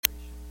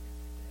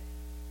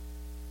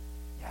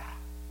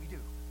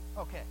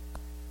Okay,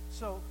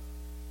 so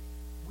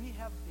we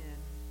have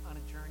been on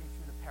a journey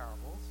through the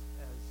parables,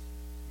 as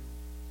you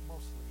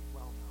mostly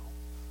well know,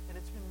 and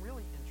it's been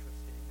really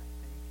interesting, I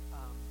think.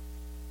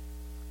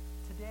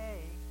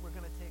 Today, we're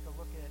going to take a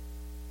look at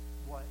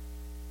what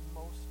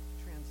most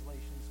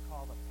translations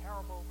call the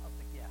parable of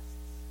the guests.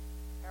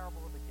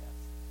 Parable of the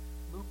guests.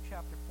 Luke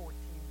chapter 14,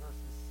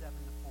 verses 7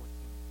 to 14.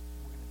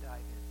 We're going to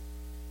dive in.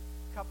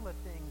 A couple of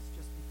things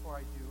just before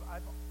I do.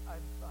 I've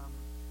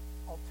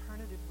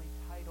alternatively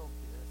titled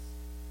this,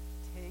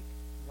 Take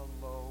the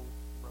Low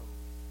Road.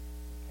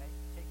 Okay?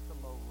 Take the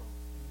low road.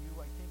 And you,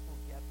 I think,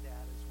 will get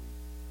that as we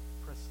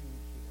proceed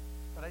here.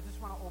 But I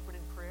just want to open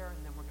in prayer, and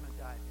then we're going to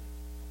dive in.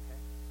 Okay?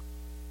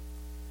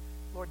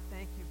 Lord,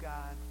 thank you,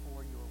 God,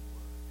 for your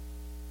word.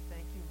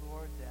 Thank you,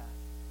 Lord, that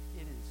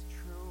it is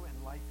true and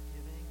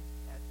life-giving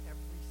at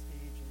every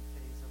stage and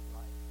phase of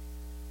life.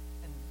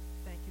 And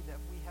thank you that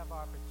we have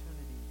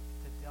opportunity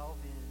to delve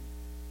in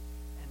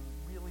and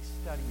really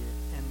study it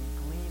and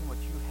glean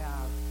what you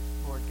have,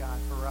 Lord God,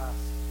 for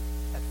us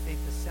at Faith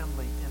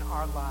Assembly in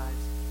our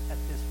lives at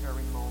this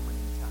very moment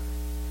in time.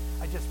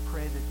 I just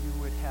pray that you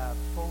would have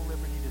full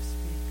liberty to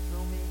speak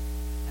through me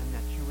and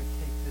that you would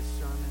take this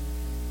sermon in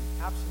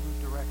the absolute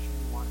direction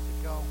you want it to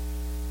go.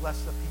 Bless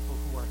the people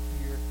who are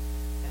here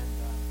and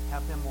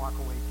have them walk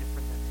away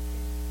different than they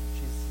came. In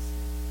Jesus'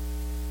 name,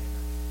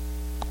 amen.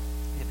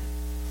 Amen.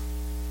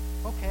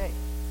 Okay.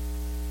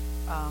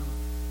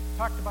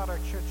 Talked about our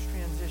church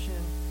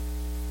transition.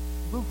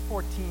 Luke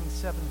 14,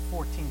 7,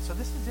 14. So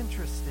this is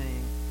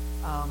interesting.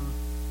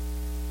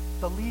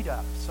 The lead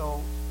up.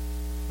 So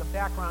the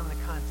background and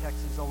the context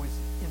is always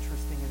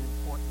interesting and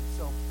important.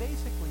 So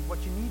basically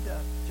what you need to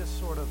just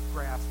sort of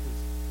grasp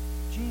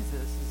is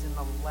Jesus is in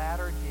the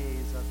latter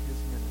days of his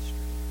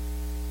ministry.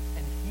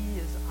 And he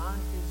is on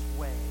his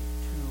way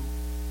to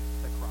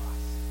the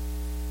cross.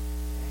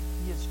 Okay?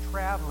 He is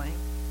traveling,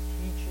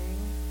 teaching,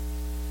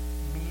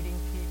 meeting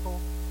people,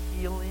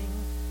 healing,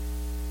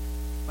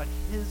 but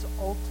his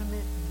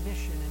ultimate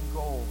mission and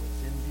goal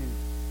is in view,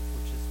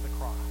 which is the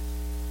cross.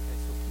 Okay,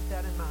 so keep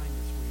that in mind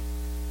as we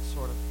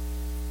sort of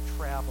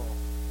travel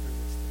through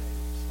this today.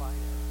 Slide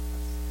error.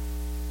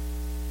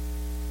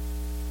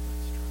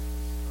 Let's try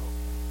this.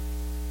 Okay.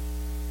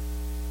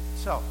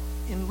 So,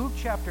 in Luke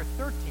chapter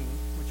 13,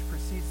 which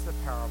precedes the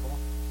parable,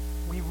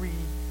 we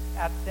read,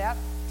 "At that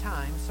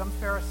time, some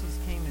Pharisees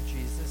came to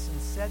Jesus and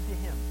said to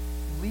him,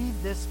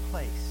 'Leave this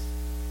place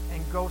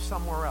and go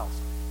somewhere else.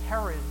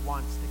 Herod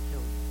wants to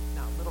kill you.'"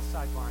 Now, little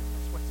sidebar on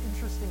this. What's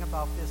interesting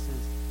about this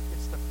is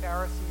it's the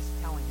Pharisees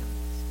telling him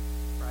this,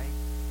 right?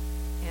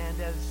 And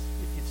as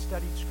if you've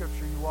studied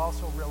Scripture, you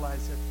also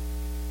realize that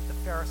the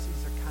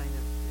Pharisees are kind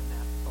of in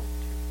that boat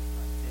too.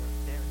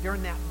 Right? They're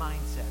in that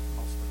mindset,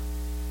 most of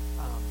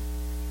them,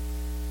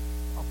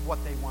 of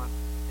what they want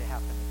to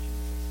happen to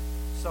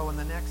Jesus. So in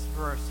the next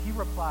verse, he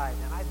replied,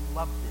 and I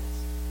love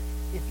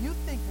this, "If you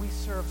think we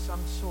serve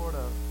some sort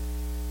of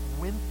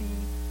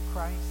wimpy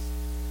Christ,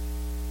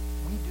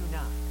 we do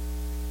not."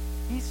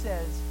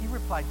 He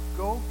replied,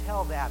 "Go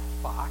tell that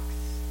fox,"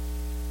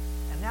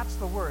 and that's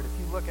the word, if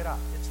you look it up,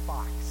 it's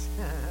fox.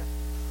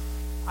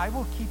 "I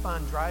will keep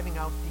on driving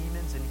out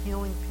demons and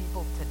healing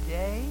people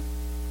today,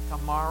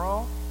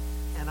 tomorrow,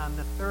 and on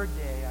the third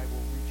day I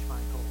will reach my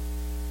goal."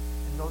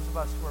 And those of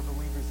us who are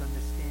believers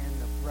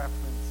understand the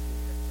reference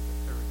there to the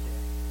third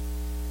day.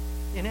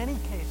 "In any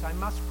case, I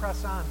must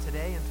press on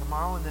today and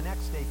tomorrow and the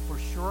next day, for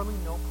surely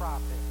no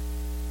prophet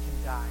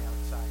can die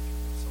outside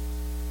Jerusalem."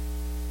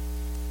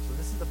 So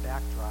this is the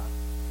backdrop.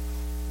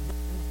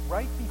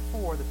 Right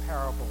before the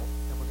parable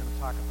that we're going to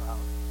talk about,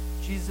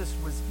 Jesus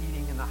was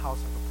eating in the house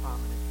of a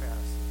prominent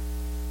Pharisee,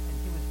 and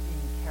he was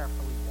being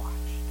carefully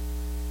watched.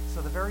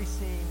 So the very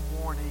same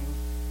warning,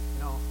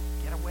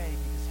 get away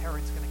because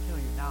Herod's going to kill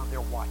you. Now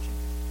they're watching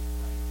him.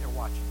 Right? They're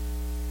watching him.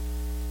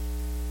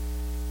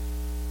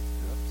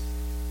 Oops.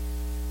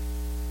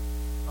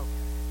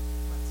 Okay,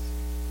 let's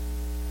see.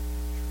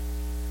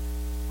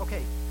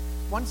 Okay,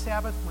 one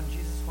Sabbath when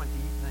Jesus went to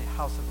eat in the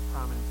house of a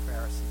prominent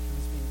Pharisee, he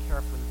was being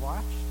carefully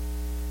watched.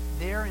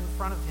 There in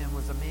front of him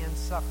was a man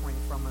suffering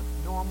from a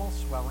normal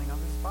swelling of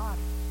his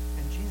body.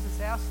 And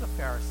Jesus asked the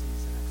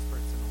Pharisees and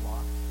experts in the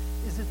law,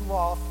 "Is it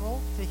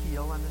lawful to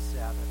heal on the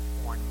Sabbath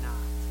or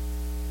not?"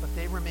 But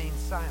they remained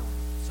silent.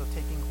 So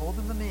taking hold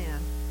of the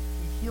man,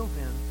 he healed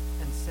him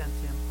and sent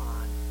him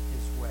on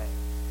his way.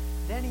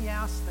 Then he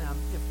asked them,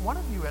 "If one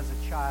of you has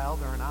a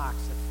child or an ox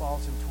that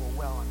falls into a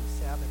well on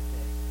the Sabbath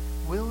day,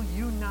 will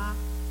you not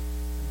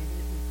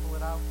immediately pull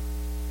it out?"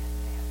 And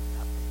they had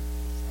nothing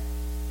to say.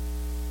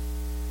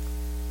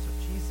 So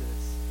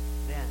Jesus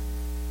then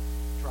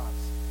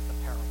drops the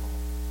parable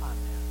on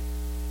them.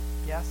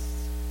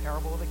 Guests,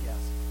 parable of the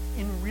guests,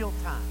 in real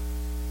time.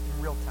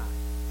 In real time.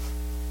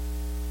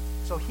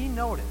 So he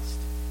noticed,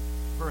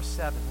 verse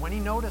 7, when he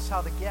noticed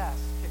how the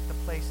guests picked the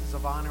places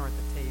of honor at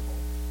the table,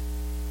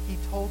 he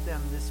told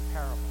them this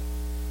parable.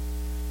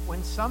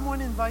 "When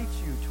someone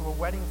invites you to a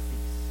wedding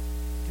feast,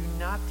 do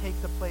not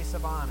take the place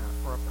of honor,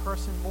 for a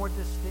person more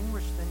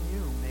distinguished than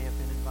you may have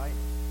been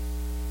invited.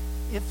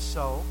 If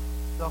so,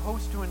 the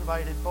host who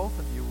invited both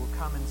of you will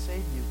come and say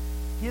to you,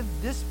 give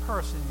this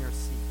person your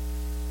seat.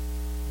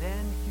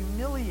 Then,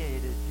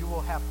 humiliated, you will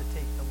have to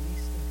take the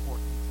least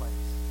important place.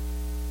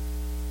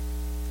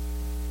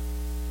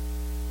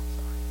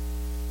 Sorry.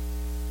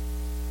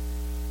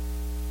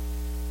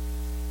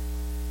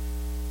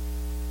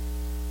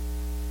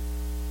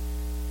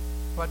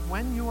 But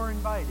when you are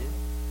invited,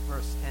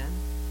 verse 10,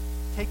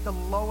 take the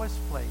lowest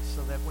place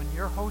so that when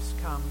your host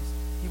comes,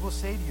 he will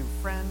say to you,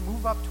 friend,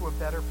 move up to a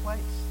better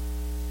place.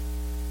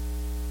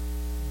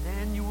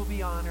 Then you will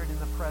be honored in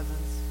the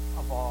presence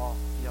of all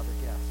the other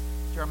guests.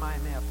 Jeremiah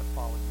may have to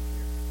follow you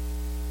here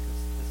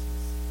because this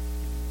is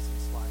giving me some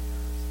slide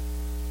errors.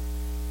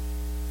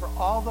 For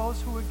all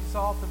those who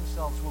exalt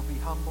themselves will be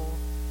humbled,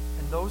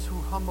 and those who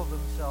humble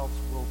themselves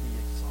will be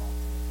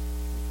exalted.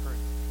 We've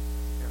heard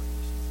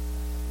variations of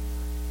that, haven't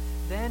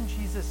we? Then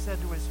Jesus said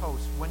to his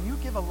host, when you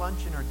give a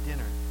luncheon or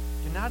dinner,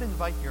 do not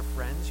invite your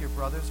friends, your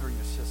brothers or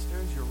your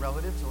sisters, your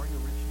relatives or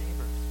your rich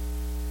neighbors.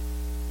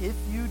 If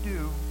you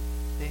do,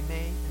 they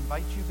may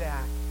invite you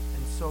back,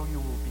 and so you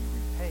will be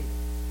repaid.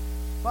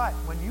 But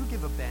when you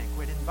give a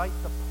banquet, invite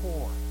the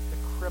poor, the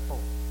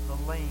crippled, the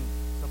lame,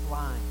 the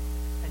blind,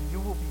 and you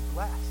will be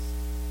blessed.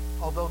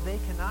 Although they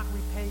cannot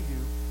repay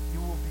you, you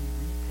will be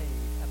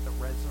repaid at the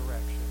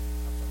resurrection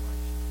of the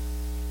righteous.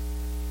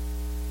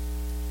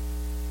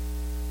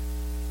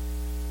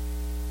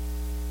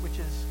 Which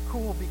is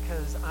cool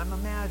because I'm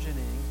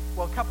imagining,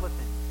 well, a couple of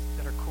things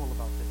that are cool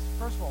about this.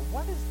 First of all,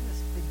 what is this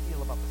big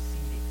deal about the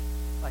seating?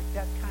 Like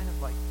that kind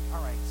of like, all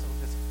right, so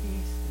this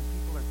feast and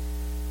people are,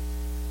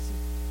 see,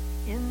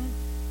 in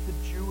the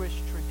Jewish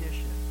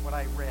tradition, what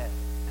I read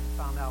and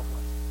found out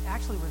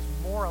was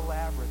more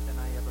elaborate than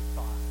I ever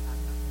thought.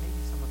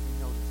 Maybe some of you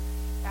know this.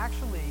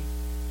 Actually,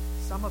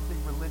 some of the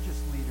religious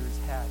leaders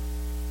had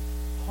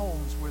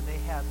homes where they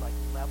had like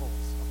levels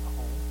of the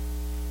home.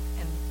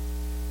 And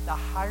the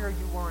higher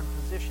you were in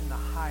position, the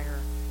higher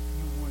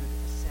you would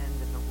ascend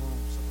in the room.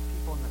 So the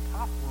people in the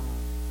top room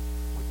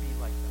would be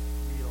like the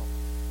real,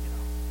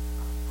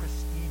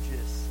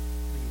 prestigious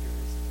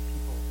leaders and the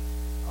people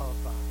of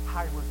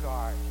high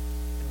regard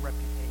and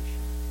reputation.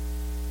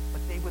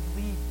 But they would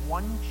leave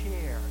one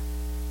chair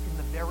in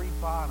the very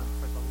bottom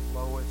for the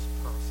lowest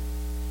person.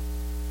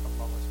 The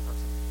lowest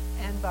person.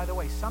 And by the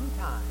way,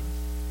 sometimes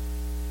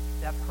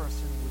that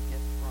person would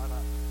get brought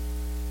up,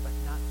 but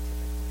not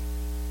typically.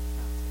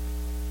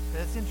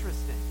 But it's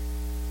interesting.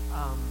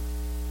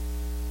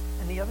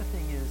 And the other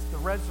thing is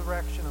the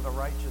resurrection of the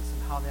righteous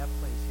and how that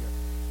plays here.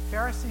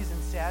 Pharisees and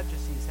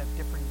Sadducees have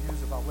different views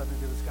about whether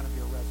there was going to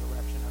be a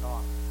resurrection at all.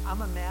 I'm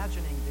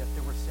imagining that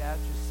there were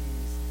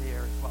Sadducees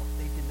there as well.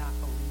 They did not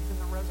believe in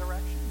the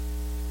resurrection.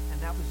 And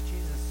that was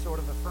Jesus sort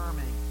of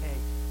affirming, hey,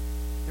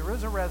 there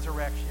is a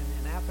resurrection,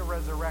 and at the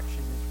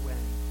resurrection is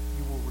when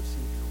you will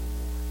receive your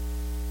reward.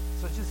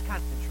 So it's just kind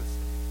of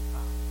interesting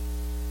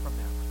from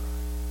that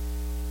regard.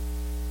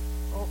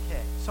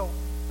 Okay, so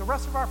the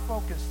rest of our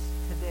focus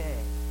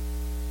today,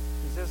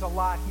 because there's a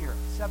lot here,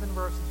 7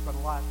 verses, but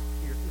a lot here,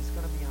 is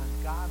going to be on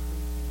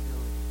godly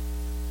humility.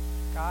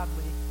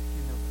 Godly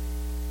humility.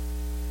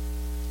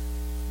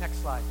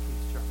 Next slide,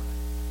 please, Jeremiah.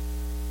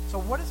 So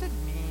what does it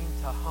mean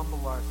to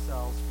humble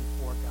ourselves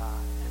before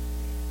God and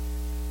man?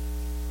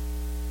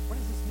 What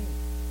does this mean?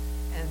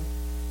 And,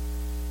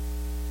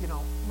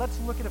 let's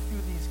look at a few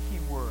of these key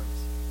words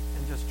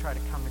and just try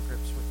to come to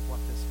grips with what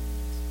this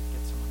means,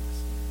 get some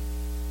understanding.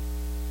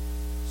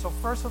 So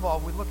first of all,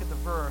 we look at the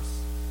verse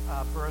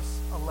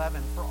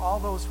 11. For all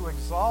those who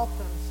exalt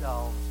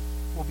themselves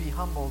will be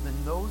humbled,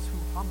 and those who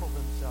humble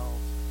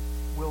themselves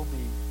will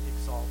be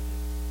exalted.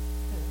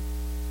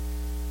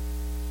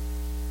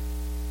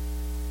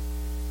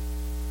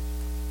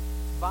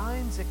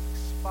 Vine's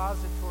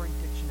Expository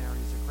Dictionary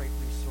is a great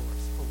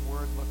resource for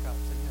word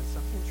lookups, and there's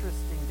some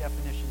interesting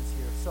definitions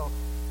here. So,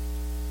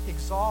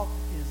 exalt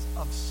is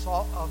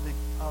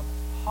of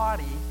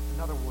haughty,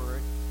 another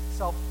word,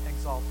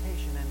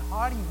 self-exaltation, and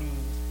haughty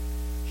means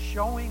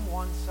showing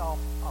oneself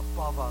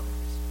above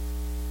others.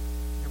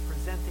 You're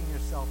presenting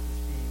yourself as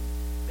being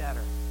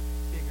better,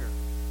 bigger,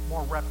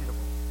 more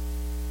reputable.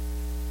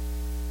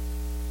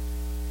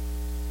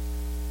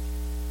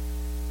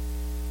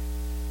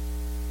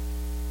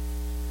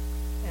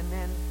 And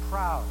then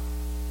proud.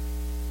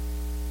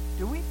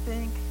 Do we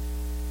think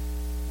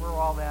we're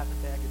all that in a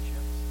bag of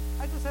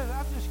chips?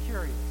 I'm just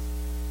curious.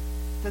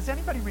 Does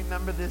anybody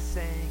remember this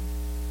saying,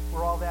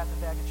 we're all that in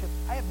a bag of chips?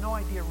 I have no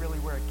idea really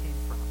where it came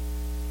from.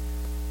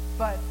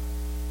 But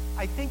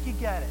I think you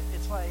get it.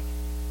 It's like,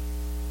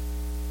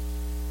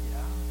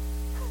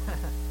 yeah,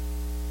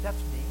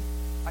 that's me.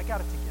 I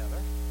got it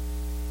together.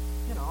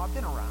 I've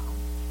been around.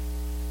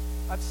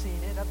 I've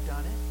seen it. I've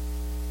done it.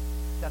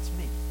 That's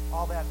me.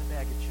 All that in a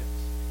bag of chips.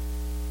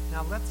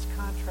 Now let's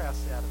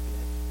contrast that a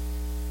bit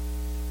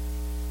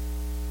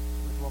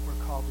with what we're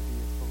called to be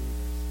as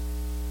believers.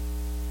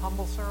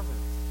 Humble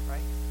servants,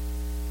 right?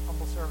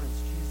 Humble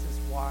servants, Jesus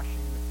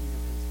washing the feet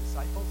of his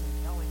disciples and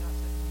telling us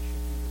that we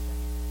should do the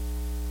same.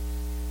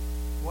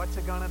 What's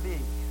it going to be?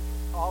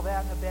 All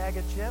that in a bag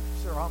of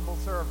chips or humble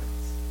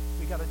servants?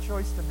 We got a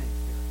choice to make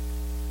here.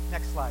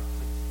 Next slide,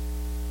 please.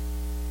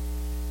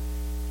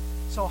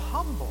 So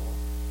humble,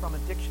 from a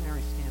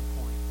dictionary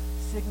standpoint,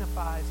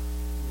 signifies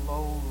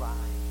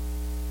low-lying.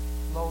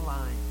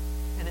 Low-lying.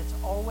 And it's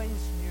always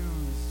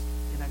used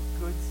in a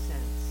good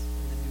sense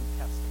in the New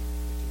Testament,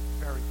 which is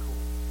very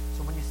cool.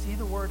 So when you see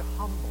the word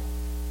humble,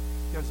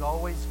 there's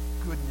always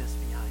goodness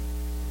behind it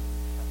in the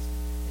New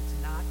Testament. It's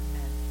not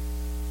meant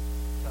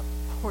to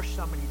push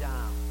somebody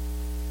down,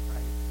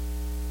 right?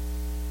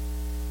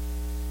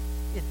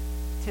 It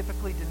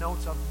typically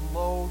denotes a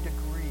low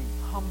degree,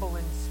 humble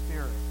in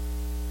spirit,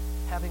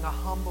 having a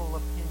humble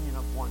opinion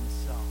of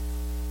oneself,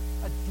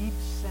 a deep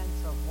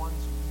sense of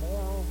one's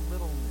moral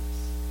littleness.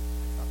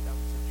 I thought that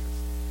was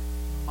interesting.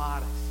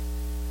 Modest.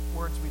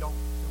 Words we don't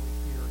really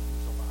hear or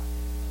use a lot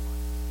anymore,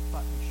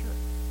 but we should.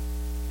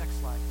 Next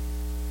slide,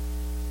 please.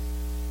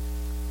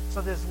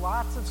 So there's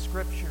lots of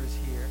scriptures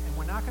here, and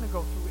we're not going to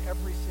go through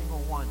every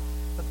single one,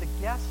 but the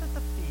guests at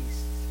the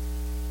feasts,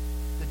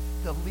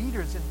 the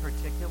leaders in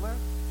particular,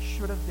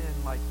 should have been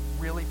like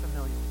really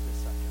familiar with this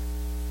subject,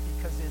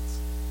 because it's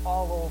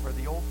all over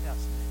the Old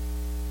Testament,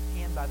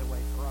 and by the way,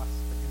 for us,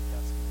 the New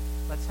Testament.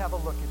 Let's have a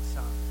look at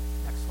some.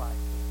 Next slide,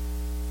 please.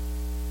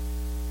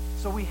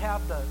 So we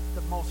have the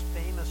most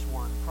famous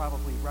one,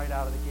 probably right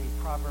out of the gate,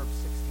 Proverbs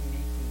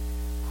 16:18.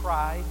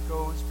 Pride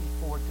goes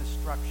before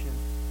destruction,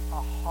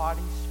 a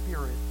haughty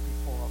spirit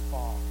before a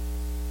fall.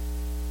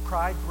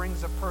 Pride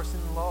brings a person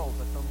low,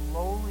 but the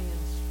lowly in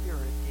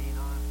spirit gain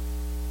honor.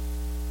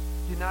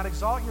 Do not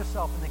exalt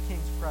yourself in the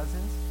king's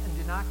presence, and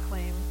do not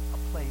claim a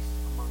place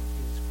among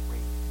his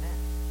great men.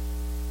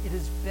 It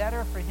is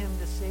better for him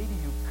to say to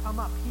you, come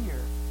up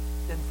here,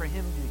 than for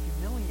him to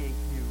humiliate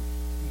you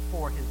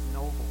before his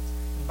nobles.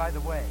 And by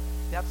the way,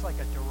 that's like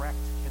a direct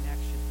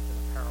connection to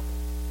the parable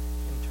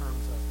in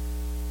terms of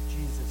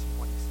Jesus and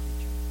what he's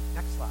teaching.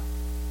 Next slide.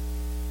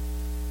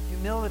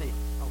 Humility.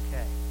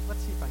 Okay,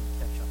 let's see if I can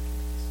catch up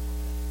here just a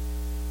little bit.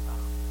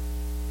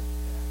 Get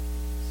back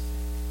in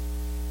sync.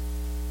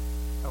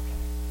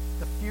 Okay,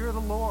 the fear of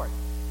the Lord.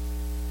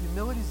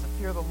 Humility is the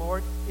fear of the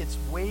Lord. Its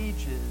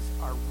wages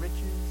are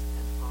riches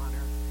and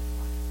honor and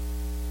life.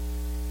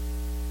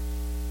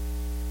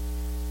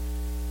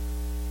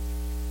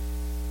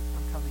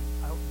 I'm coming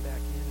out and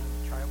back in. I'm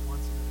going to try it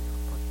once and then I'm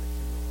going to push the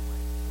Kindle away.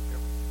 So bear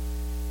with me.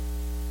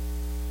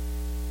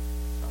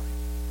 Sorry.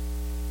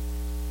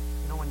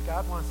 You know, when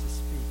God wants to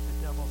speak, the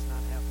devil's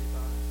not happy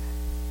about it.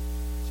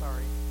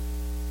 Sorry.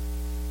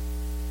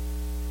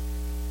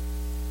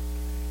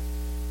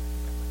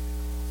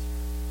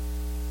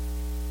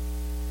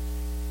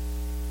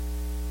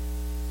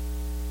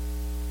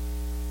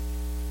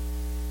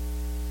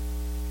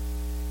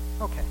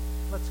 Okay,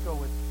 let's go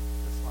with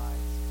the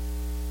slides.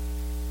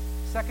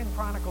 2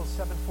 Chronicles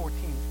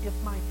 7:14. If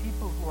my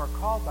people who are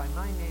called by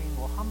my name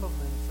will humble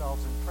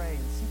themselves and pray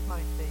and seek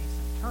my face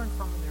and turn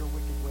from their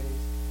wicked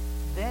ways,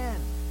 then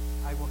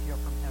I will hear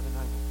from heaven.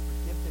 I will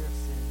forgive their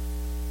sin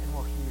and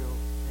will heal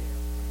their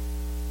land.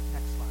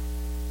 Next slide.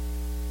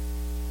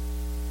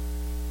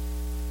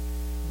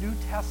 New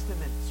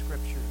Testament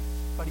scriptures,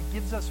 but he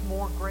gives us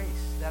more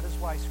grace. That is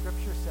why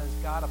scripture says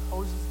God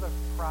opposes the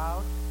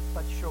proud,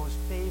 but shows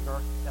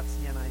favor. That's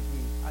the NIV.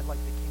 I like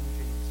the King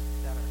James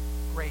better.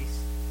 Grace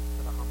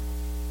to the humble.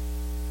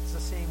 It's the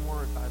same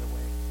word, by the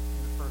way,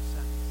 in the first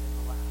sentence, in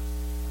the last,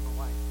 and the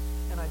like.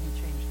 NIV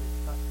changed it.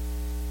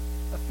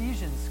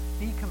 Ephesians,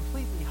 be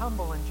completely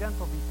humble and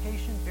gentle, be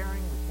patient,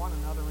 bearing with one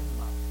another in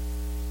love.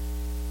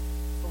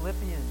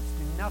 Philippians,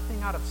 do nothing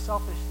out of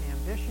selfish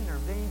ambition or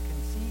vain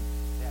conceit,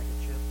 bag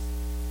of chips.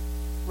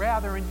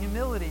 Rather, in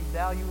humility,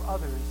 value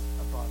others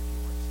above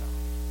yourself.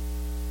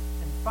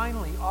 And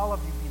finally, all of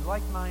you, be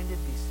like-minded,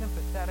 be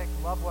sympathetic,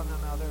 love one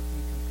another,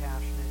 be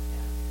compassionate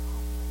and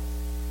humble.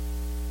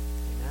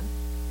 Amen?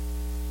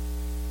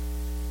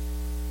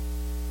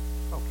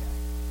 Okay.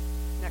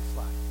 Next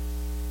slide.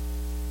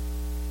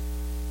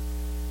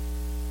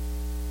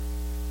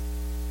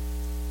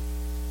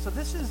 So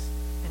this is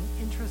an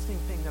interesting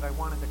thing that I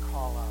wanted to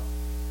call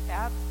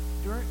out.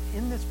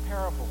 In this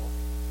parable,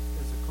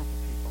 there's a group of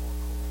people, of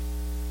course,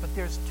 but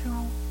there's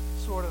two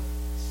sort of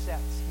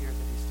sets here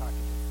that he's talking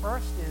to.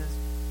 First is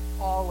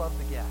all of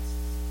the guests.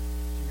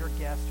 So you're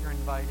guests, you're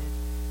invited,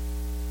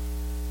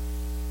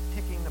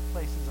 picking the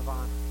places of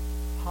honor.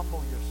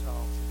 Humble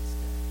yourselves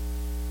instead,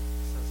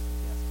 says the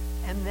guest.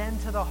 And then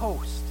to the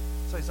host.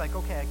 So he's like,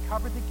 okay, I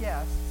covered the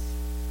guests,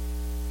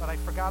 but I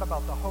forgot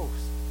about the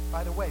host.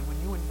 By the way, when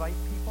you invite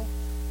people,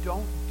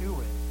 don't do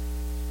it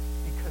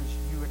because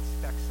you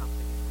expect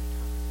something in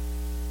return.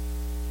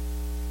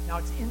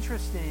 Now, it's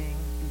interesting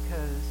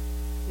because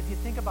if you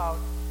think about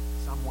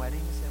some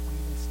weddings that we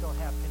even still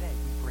have today,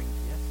 we bring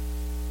gifts.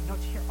 You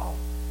don't hear, oh,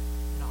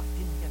 no, I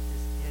didn't get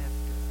this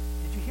gift, or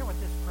did you hear what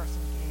this person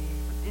gave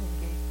or didn't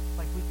give?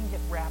 Like, we can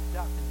get wrapped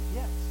up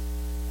in gifts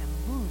and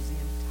lose the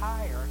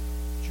entire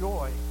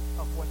joy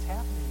of what's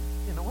happening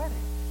in the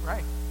wedding,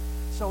 right?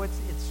 So it's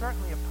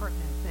certainly a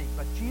pertinent thing.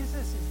 But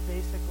Jesus is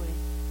basically,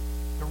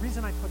 the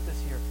reason I put this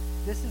here,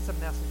 this is a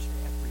message to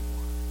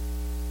everyone,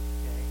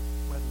 okay?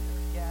 Whether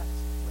you're a guest,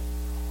 whether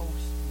you're a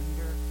host,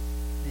 leader,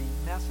 the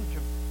message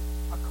of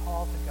a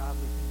call to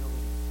godly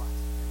humility applies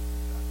to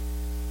everybody.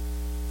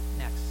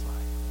 Next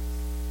slide,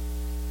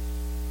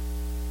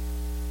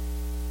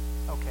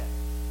 please. Okay.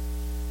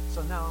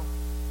 So now,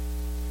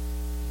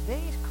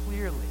 they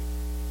clearly,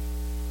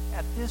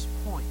 at this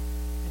point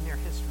in their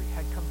history,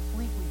 had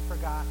completely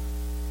forgotten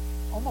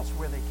almost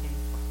where they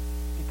came from.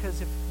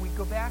 Because if we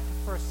go back to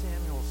 1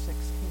 Samuel 16,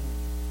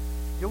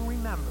 you'll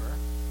remember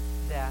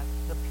that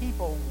the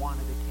people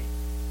wanted a king.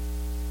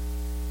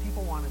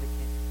 People wanted a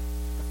king.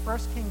 The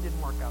first king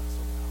didn't work out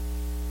so well.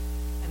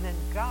 And then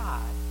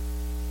God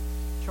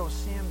chose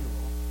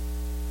Samuel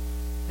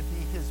to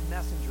be his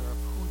messenger of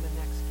who the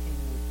next king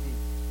would be.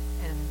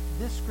 And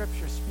this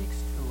scripture speaks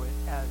to it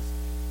as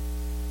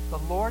the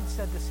Lord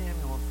said to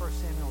Samuel in 1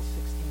 Samuel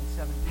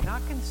 16:7, do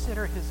not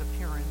consider his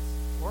appearance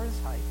or his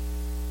height,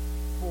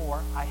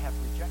 for I have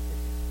rejected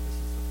him. This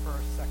is the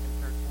first, second,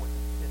 third, fourth,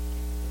 and fifth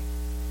king.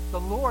 The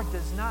Lord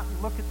does not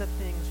look at the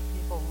things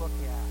people look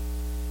at.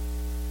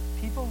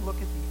 People look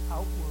at the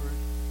outward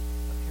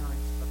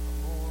appearance, but the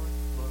Lord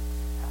looks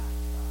at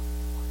the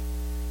heart.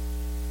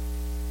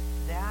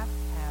 That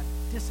had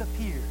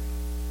disappeared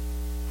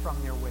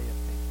from their way of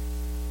thinking.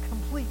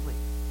 Completely.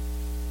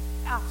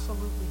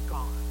 Absolutely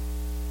gone.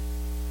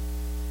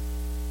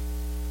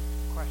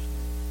 The question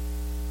is,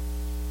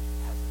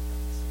 has it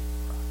done the same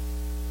for us?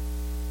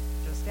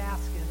 Just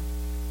asking.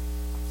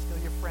 I'm still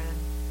your friend.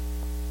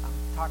 I'm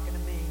talking to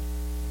me.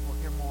 We'll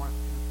hear more.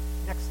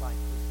 Next slide,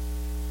 please.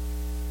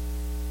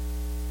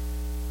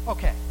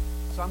 Okay,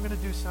 so I'm going to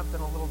do something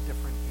a little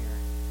different here.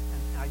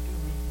 And I do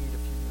need a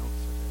few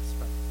notes of this,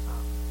 but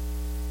I'm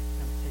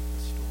going to take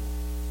the stool.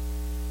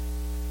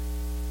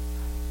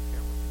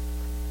 Bear with me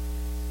for a minute.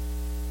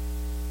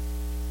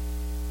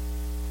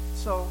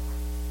 So,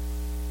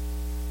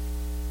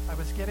 I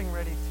was getting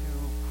ready to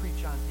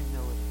preach on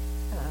humility.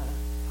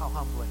 How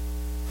humbling.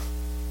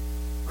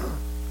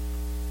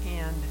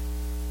 And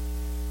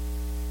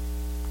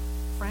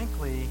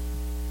frankly,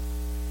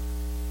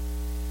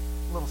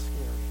 a little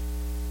scary,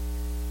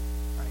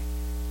 right?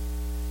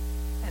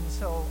 And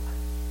so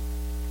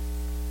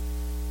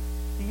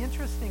the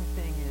interesting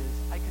thing is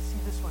I could see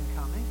this one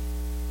coming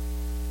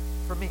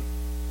for me.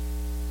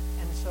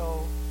 And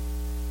so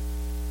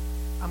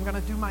I'm going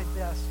to do my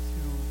best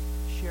to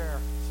share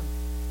some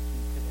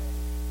today.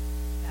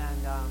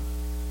 And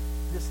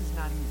this is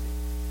not easy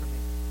for me,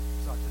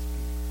 so I'll just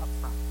be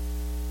upfront.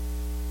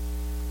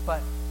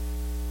 But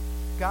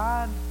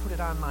God put it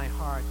on my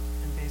heart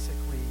and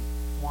basically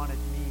wanted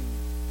me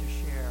to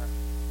share,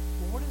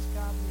 well, what does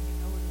godly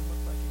humility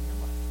look like in your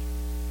life?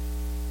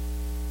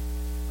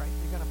 Right?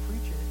 You're going to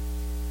preach it.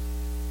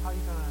 How are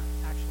you going to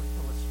actually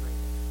illustrate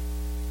it?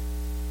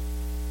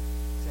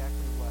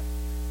 Exactly what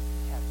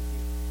it had to be.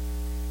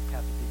 It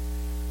had to be.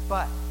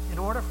 But in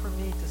order for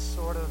me to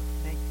sort of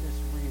make this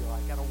real,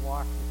 I got to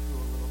walk you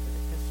through a little bit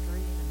of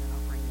history, and then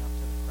I'll bring you up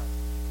to the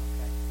present.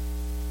 Okay?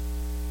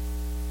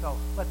 So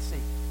let's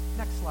see.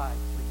 Next slide,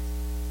 please.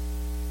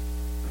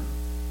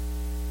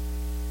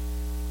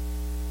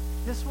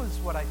 This was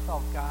what I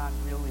felt God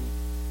really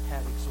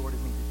had exhorted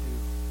me to do.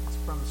 It's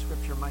from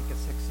Scripture, Micah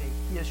 6:8.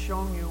 He has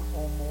shown you,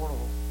 O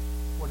mortal,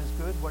 what is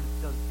good,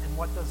 and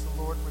what does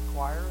the Lord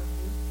require of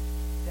you?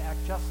 To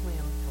act justly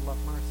and to love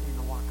mercy and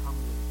to walk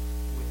humbly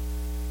with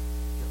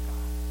your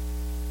God.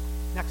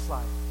 Next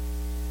slide.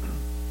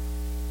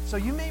 So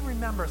you may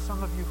remember,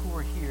 some of you who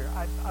were here,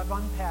 I've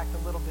unpacked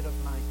a little bit of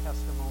my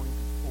testimony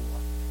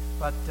before,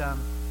 but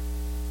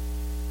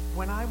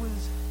when I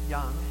was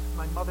young,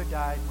 my mother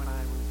died when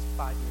I was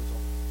 5 years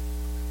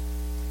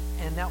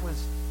old. And that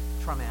was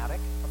traumatic,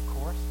 of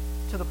course,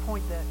 to the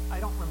point that I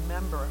don't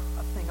remember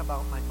a thing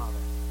about my mother.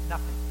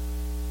 Nothing.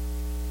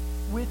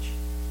 Which,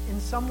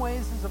 in some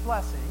ways, is a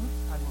blessing,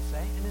 I will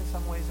say, and in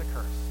some ways a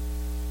curse.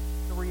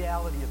 The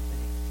reality of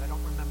things. I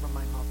don't remember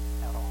my mother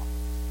at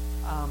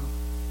all.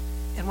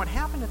 And what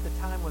happened at the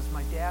time was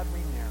my dad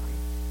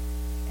remarried,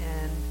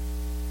 and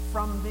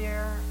from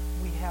there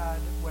we had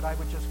what I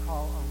would just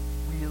call a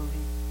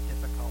really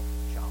difficult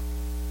childhood.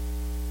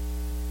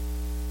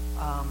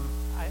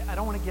 I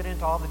don't want to get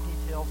into all the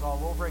details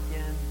all over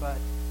again, but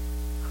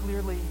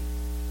clearly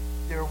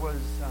there was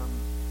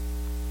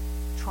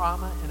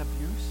trauma and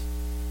abuse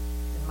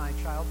in my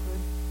childhood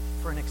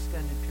for an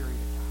extended period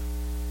of time.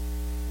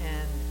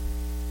 And,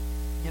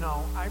 you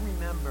know, I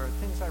remember,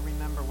 things I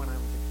remember when I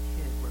was a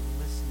kid were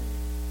listening,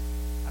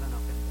 I don't know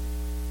if anybody,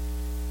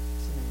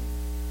 listening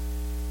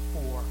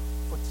for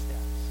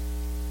footsteps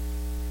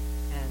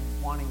and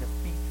wanting to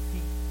beat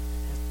feet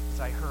as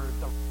I heard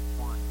the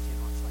ones, you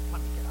know, it's like,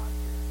 let me get out of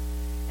here.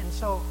 And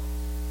so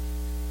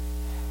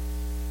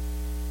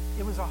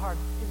it was a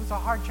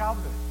hard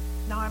childhood.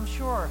 Now I'm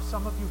sure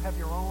some of you have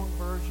your own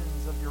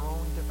versions of your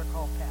own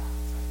difficult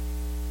paths,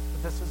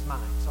 but this is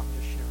mine, so I'm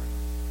just sharing.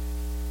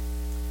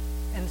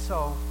 And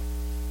so,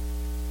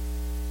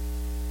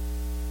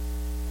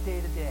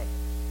 day to day.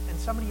 And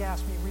somebody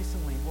asked me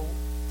recently, well,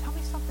 tell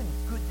me something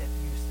good that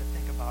you used to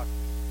think about.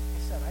 I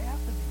said, I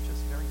have to be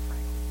just very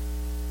frank with you.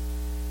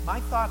 My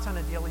thoughts on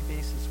a daily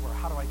basis were,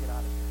 how do I get out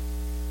of here?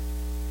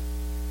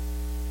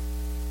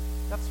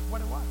 That's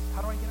what it was.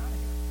 How do I get out of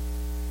here?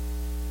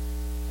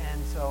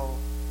 And so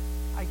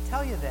I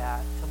tell you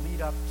that to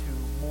lead up to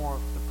more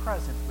of the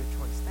present, which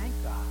was, thank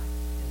God,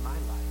 in my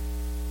life,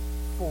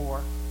 for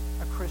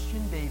a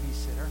Christian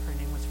babysitter. Her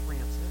name was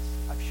Frances.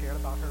 I've shared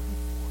about her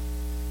before.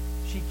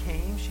 She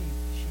came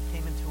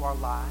into our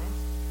lives.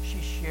 She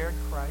shared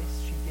Christ.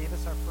 She gave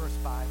us our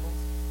first Bibles.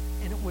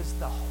 And it was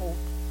the hope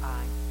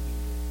I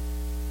needed.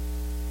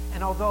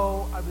 And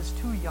although I was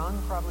too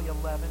young, probably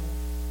 11,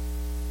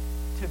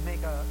 to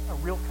make a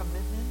real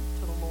commitment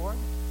to the Lord,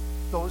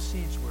 those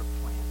seeds were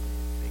planted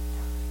big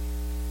time.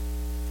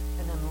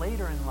 And then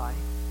later in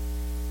life,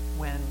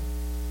 when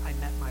I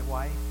met my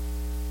wife,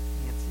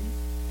 Nancy,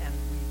 and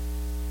we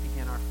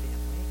began our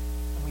family,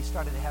 and we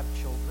started to have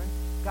children,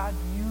 God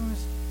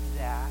used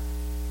that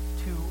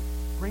to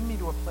bring me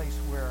to a place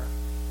where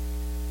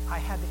I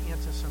had to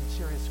answer some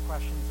serious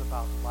questions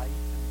about life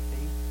and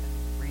faith and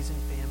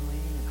raising family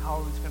and how I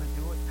was going to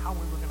do it, how we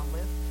were going to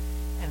live,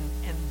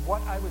 and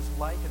what I was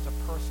like as a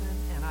person.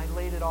 And I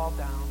laid it all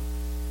down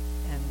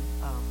and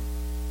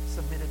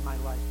submitted my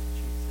life to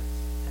Jesus,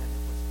 and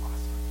it was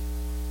awesome.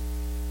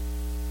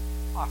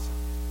 Awesome.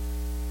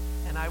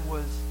 And I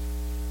was,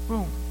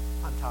 boom,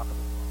 on top of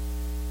the world.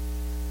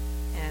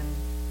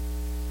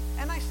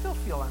 And I still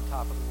feel on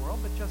top of the world,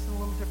 but just in a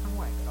little different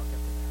way, but I'll get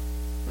to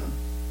that.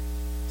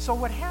 So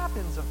what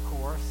happens, of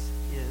course,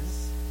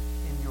 is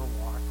in your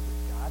walk with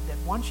God, that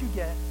once you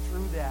get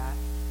through that,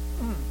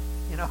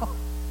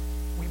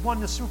 we won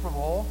the Super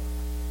Bowl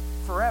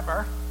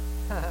forever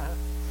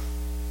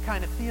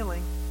kind of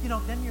feeling,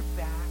 then you're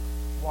back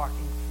walking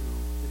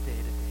through the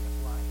day-to-day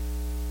of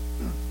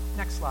life.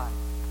 Next slide.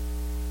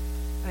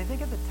 And I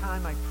think at the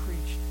time I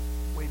preached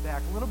way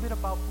back a little bit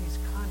about these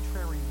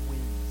contrary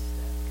winds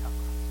that come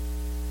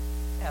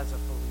up as a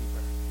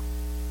believer.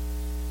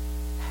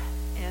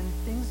 And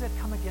things that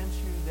come against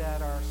you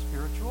that are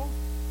spiritual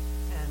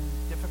and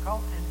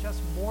difficult and just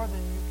more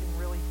than you can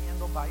really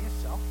handle by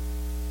yourself.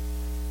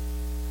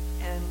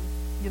 And,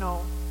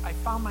 I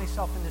found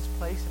myself in this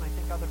place, and I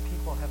think other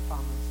people have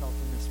found themselves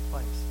in this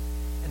place.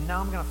 And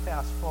now I'm going to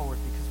fast forward,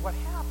 because what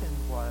happened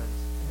was,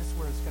 and this is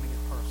where it's going to get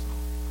personal,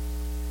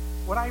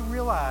 what I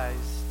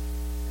realized,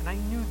 and I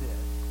knew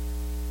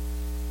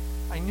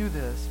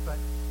this, but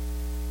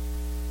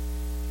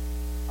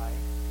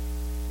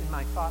in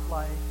my thought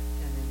life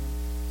and in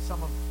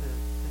some of the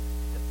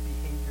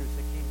behaviors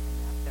that came from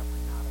that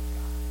were not of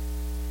God.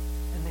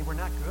 And they were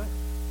not good.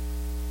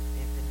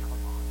 They had been there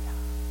a long time.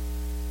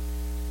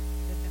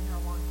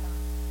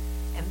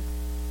 And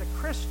the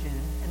Christian,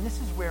 and this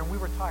is where we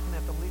were talking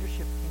at the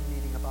leadership team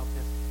meeting about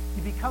this,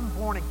 you become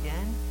born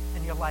again,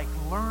 and you're like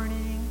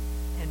learning,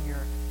 and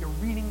you're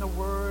reading the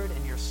Word,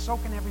 and you're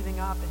soaking everything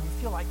up, and you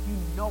feel like you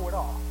know it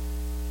all.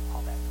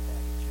 All that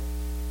baggage.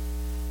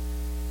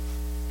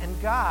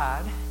 And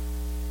God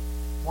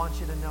wants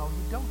you to know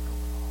you don't know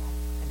it all,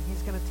 and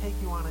He's going to take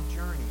you on a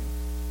journey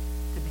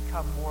to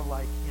become more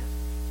like Him.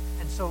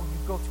 And so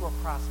you go through a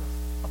process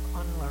of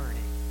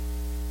unlearning.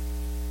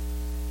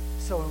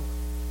 So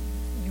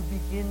you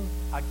begin,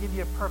 I'll give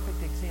you a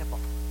perfect example.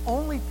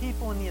 Only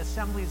people in the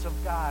assemblies of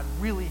God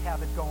really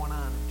have it going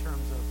on in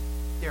terms of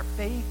their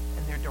faith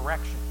and their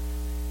direction.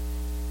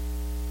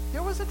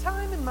 There was a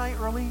time in my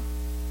early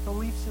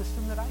belief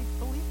system that I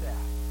believed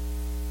that.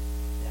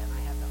 Then I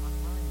had to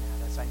unlearn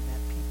that as I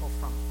met people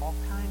from all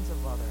kinds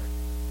of other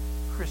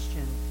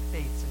Christian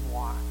faiths and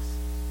walks,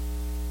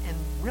 and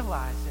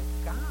realize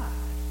that God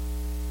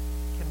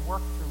can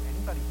work through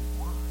anybody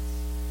He wants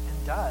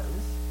and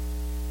does.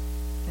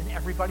 And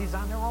everybody's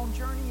on their own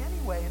journey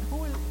anyway. And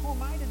who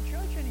am I to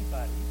judge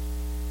anybody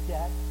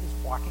that is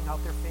walking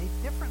out their faith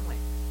differently?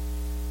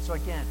 So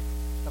again,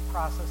 the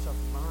process of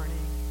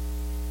learning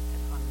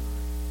and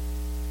unlearning.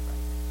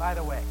 Right? By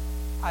the way,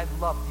 I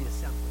love the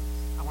assemblies.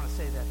 I want to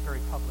say that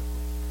very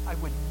publicly. I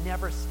would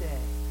never stay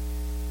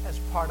as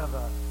part of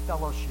a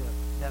fellowship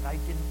that I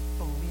didn't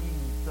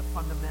believe the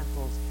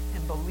fundamentals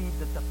and believe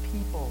that the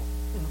people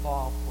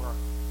involved were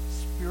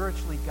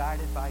spiritually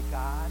guided by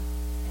God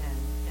and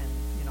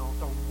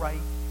the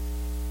right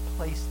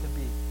place to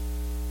be.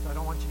 So I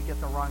don't want you to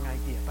get the wrong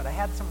idea. But I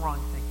had some wrong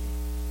thinking.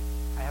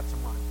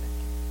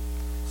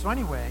 So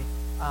anyway,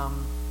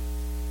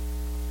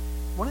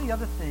 one of the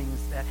other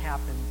things that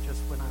happened just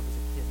when I was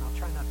a kid, and I'll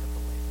try not to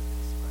belabor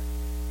this, but,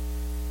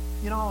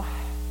 you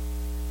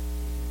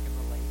can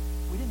relate.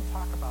 We didn't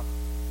talk about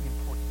the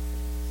important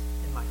things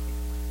in my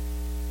family.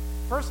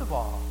 First of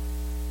all,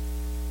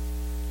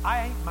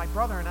 my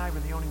brother and I were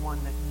the only one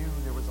that knew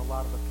there was a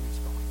lot of abuse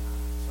going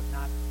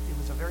on. It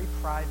was a very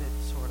private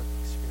sort of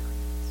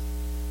experience.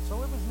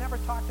 So it was never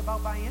talked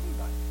about by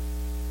anybody.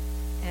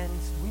 And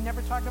we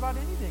never talked about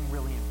anything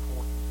really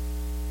important,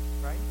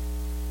 right?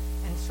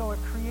 And so it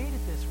created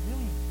this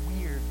really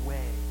weird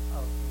way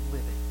of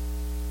living.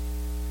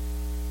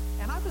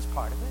 And I was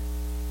part of it.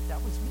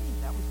 That was me.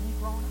 That was me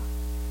growing up.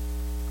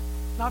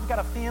 Now I've got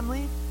a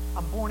family.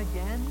 I'm born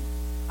again.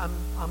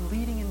 I'm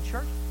leading in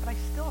church, but I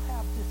still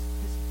have this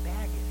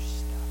baggage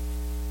stuff,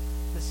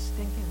 this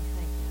stinking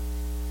thinking,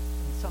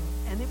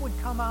 and it would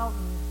come out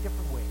in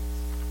different ways.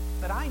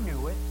 but I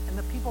knew it, and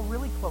the people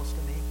really close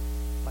to me,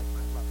 like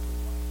my lovely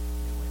wife,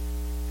 knew it.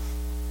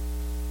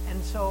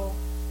 And so,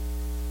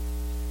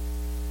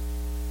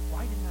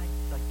 why didn't I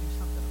do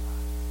something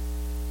about it?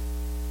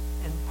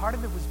 And part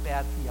of it was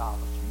bad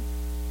theology.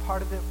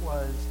 Part of it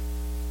was,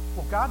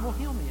 well, God will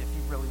heal me if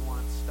he really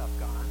wants stuff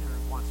gone or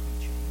wants me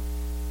changed.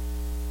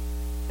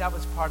 That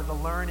was part of the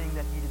learning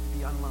that needed to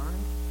be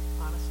unlearned,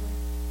 honestly.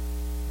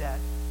 That,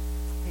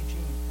 hey,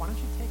 Gene, why don't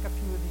you take a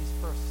few of these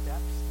first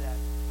steps that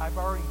I've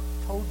already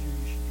told you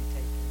should be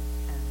taking,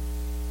 and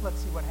let's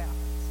see what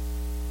happens,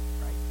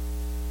 right?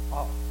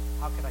 Oh,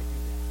 how could I do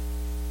that?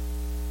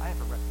 I have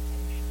a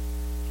reputation.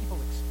 People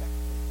expect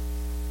things,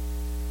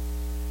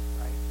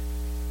 right?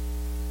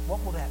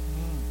 What will that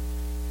mean,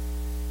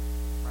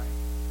 right?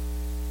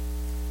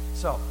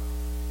 So,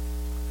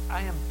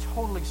 I am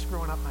totally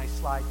screwing up my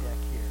slide deck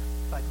here,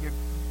 but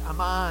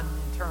I'm on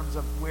in terms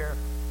of where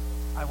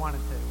I wanted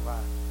to.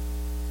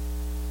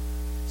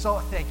 So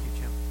thank you,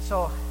 Jim.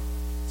 So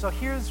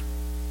here's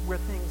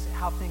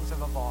how things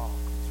have evolved.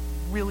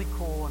 It's really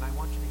cool, and I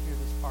want you to hear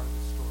this part of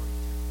the story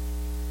too.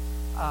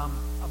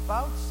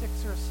 About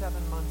 6 or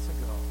 7 months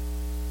ago,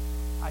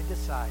 I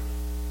decided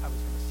I was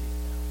going to see a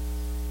therapist.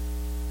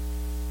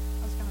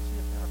 I was going to see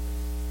a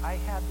therapist. I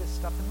had this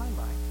stuff in my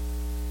life.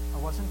 I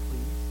wasn't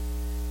pleased.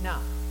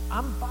 Now,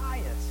 I'm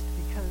biased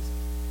because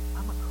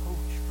I'm a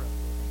coach for a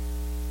living.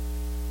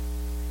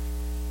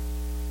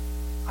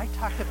 I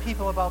talk to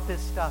people about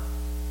this stuff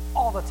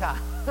all the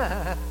time.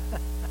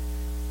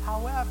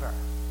 However,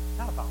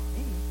 not about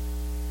me,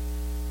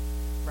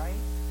 right?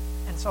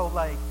 And so,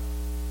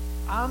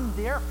 I'm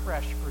their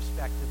fresh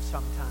perspective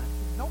sometimes.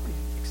 Nobody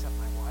except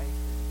my wife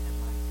and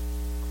my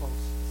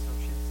close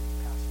associates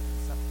and pastor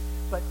and stuff.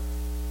 But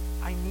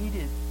I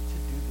needed to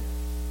do this.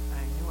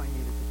 I knew I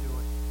needed to do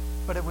it.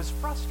 But it was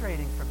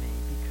frustrating for me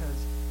because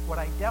what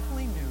I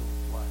definitely knew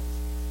was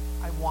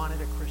I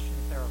wanted a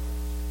Christian therapist.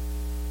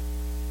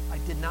 I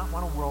did not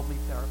want a worldly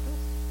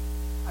therapist.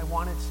 I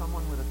wanted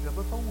someone with a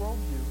biblical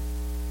worldview,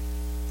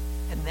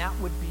 and that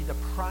would be the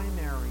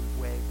primary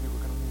way we were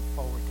going to move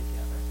forward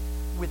together,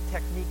 with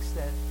techniques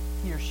that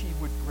he or she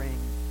would bring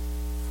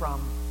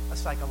from a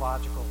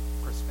psychological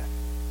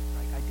perspective.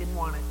 Right? I didn't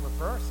want it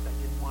reversed. I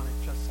didn't want it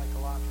just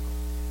psychological.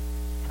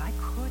 And I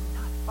could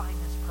not find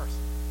this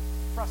person.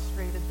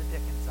 Frustrated the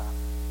dickens out of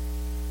me.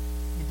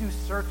 You do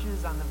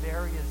searches on the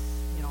various,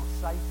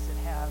 sites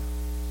that have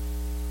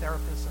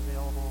therapists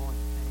available and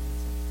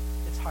things, and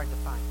it's hard to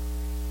find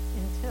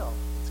until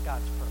it's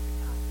God's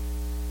perfect time.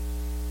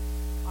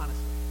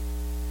 Honestly.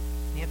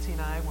 Nancy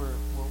and I were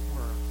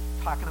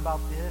talking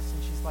about this,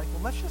 and she's like,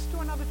 well, let's just do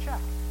another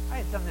check. I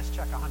had done this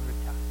check 100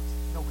 times.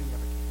 Nobody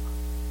ever came up.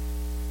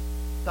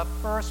 The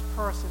first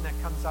person that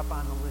comes up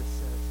on the list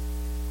says,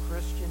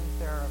 Christian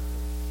therapist,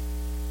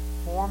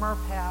 former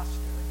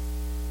pastor,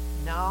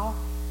 now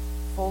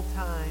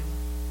full-time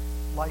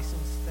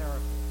licensed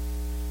therapist.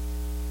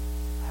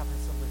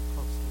 Happens to live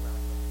close to where I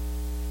live.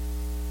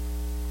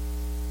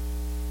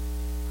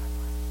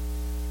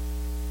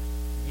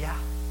 Yeah,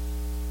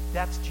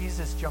 that's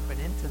Jesus jumping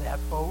into that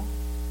boat.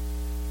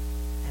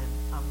 And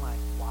I'm like,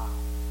 wow.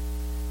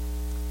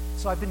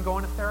 So I've been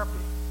going to therapy.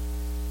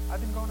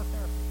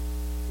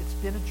 It's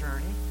been a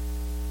journey.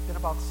 It's been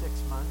about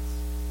 6 months.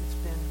 It's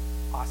been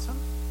awesome.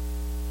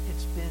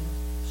 It's been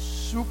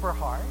super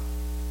hard.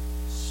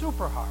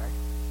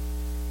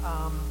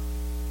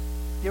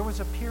 There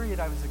was a period,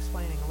 I was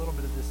explaining a little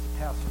bit of this to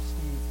Pastor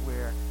Steve,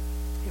 where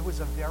it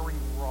was a very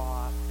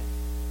raw thing,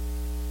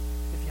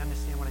 if you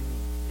understand what I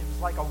mean. It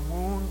was like a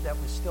wound that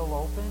was still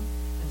open,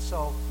 and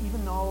so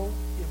even though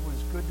it was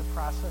good to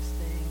process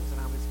things, and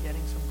I was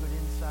getting some good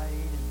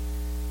insight, and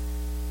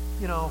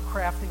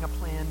crafting a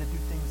plan to do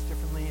things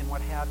differently and what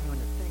have you, and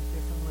to think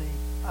differently,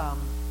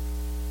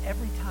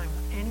 every time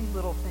any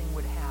little thing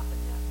would happen,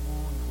 that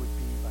wound would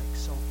be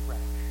so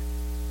fresh.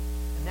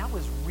 And that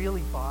was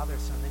really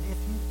bothersome. And if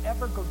you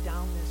ever go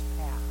down this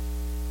path,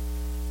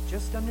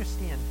 just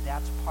understand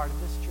that's part of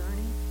this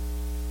journey.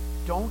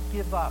 Don't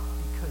give up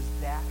because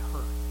that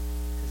hurt.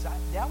 Because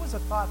that was a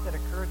thought that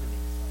occurred to me.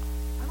 It's like,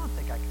 I don't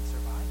think I can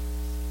survive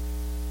this.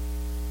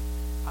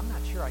 I'm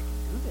not sure I can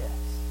do this.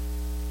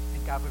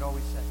 And God would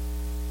always say,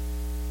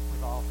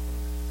 with all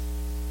things,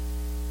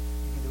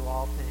 you can do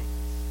all things.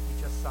 We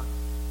just sung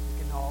it. You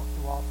can do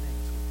all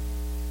things with me.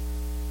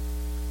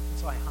 And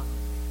so I hung in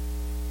there.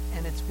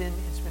 And it's been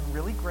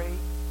really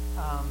great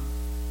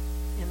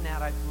in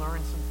that I've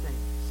learned some things.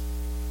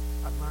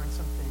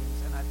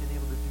 And I've been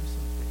able to do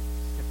some things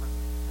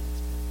differently. And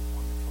it's been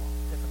wonderful,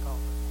 difficult,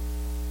 but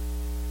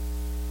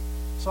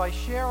wonderful. So I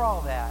share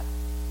all that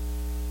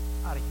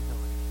out of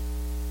humility.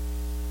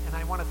 And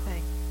I want to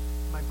thank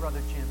my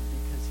brother Jim,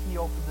 because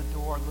he opened the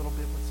door a little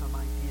bit with some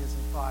ideas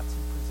and thoughts he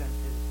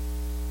presented.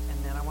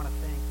 And then I want to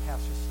thank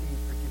Pastor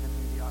Steve for giving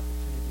me the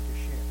opportunity to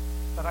share.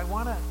 But I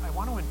want to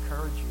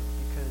encourage you,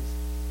 because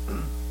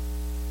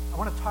I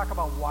want to talk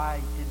about why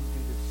I didn't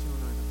do this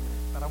sooner in a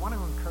minute, but I want to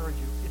encourage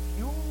you, if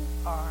you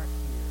are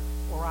here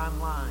or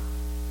online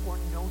or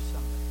know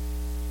somebody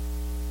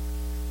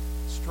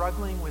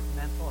struggling with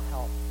mental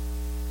health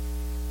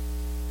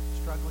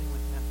struggling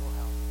with mental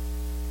health,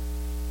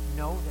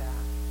 know that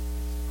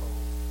it's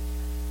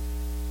okay.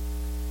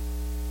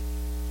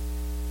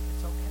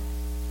 It's okay.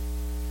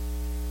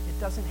 It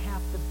doesn't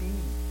have to be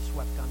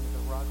swept under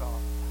the rug all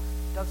the time.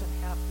 It doesn't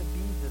have to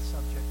be the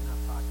subject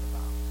not talked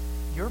about.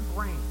 Your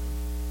brain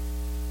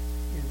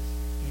is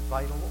a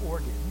vital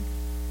organ.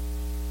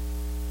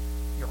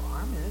 Your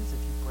arm is.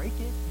 If you break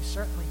it, you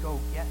certainly go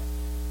get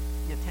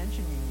the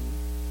attention you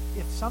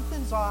need. If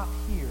something's off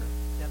here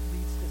that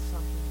leads to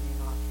something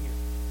being off here,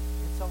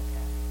 it's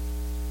okay.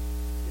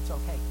 It's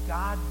okay.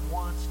 God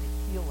wants to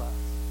heal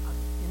us on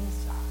the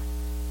inside.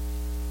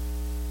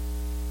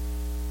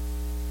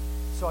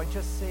 So I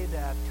just say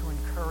that to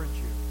encourage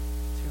you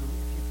to,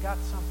 if you've got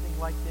something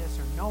like this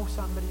or know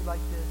somebody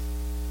like this,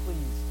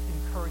 please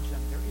encourage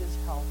them. There is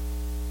help.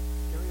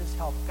 There is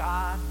help.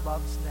 God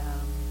loves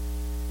them.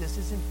 This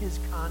isn't his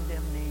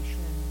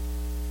condemnation.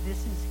 This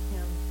is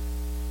him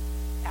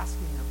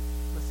asking them,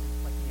 listen,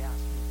 like he asked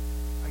me,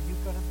 are you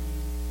going to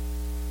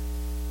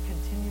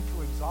continue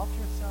to exalt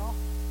yourself,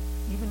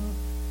 even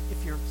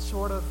if you're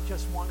sort of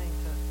just wanting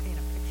to paint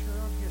a picture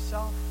of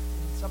yourself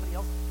and somebody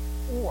else?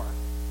 Or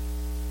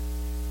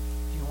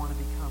do you want to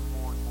become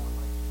more and more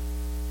like me?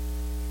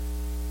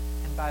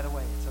 And by the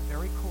way, it's a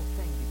very cool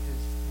thing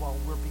because while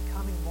we're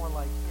becoming more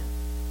like him,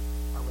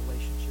 our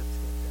relationships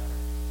get better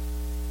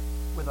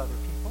with other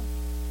people.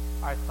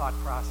 Our thought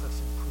process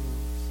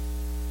improves.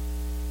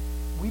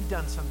 We've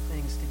done some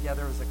things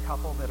together as a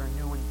couple that are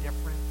new and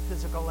different.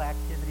 Physical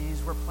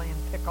activities. We're playing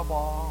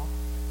pickleball.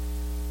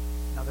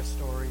 Another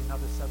story,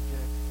 another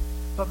subject.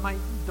 But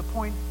the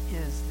point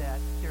is that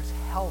there's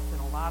health in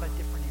a lot of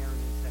different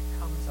areas that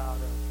comes out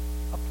of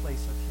a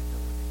place of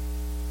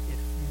humility. If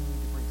you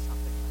need to bring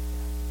something like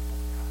that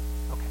before God.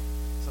 Okay,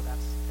 so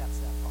that's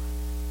that part.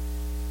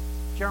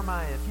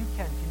 Jeremiah, if you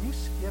can you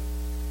skip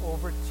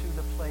over to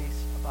the place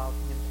about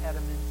the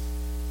impediments?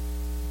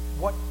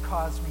 What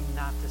caused me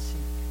not to seek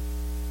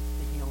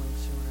the healing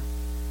sooner?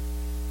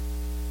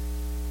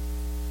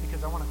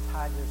 Because I want to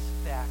tie this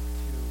back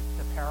to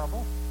the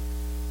parable.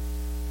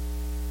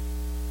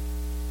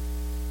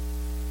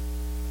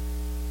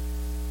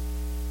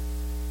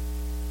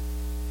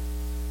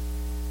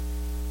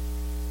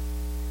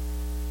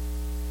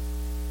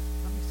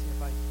 Let me see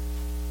if I...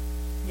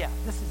 Yeah,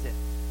 this is it.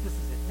 This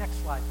is it.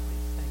 Next slide, please.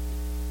 Thank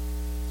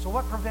you. So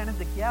what prevented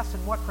the guests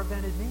and what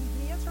prevented me?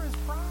 The answer is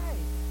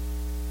pride.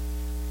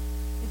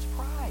 It's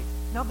pride.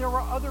 Now, there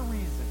are other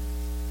reasons.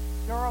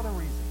 There are other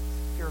reasons.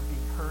 Fear of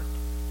being hurt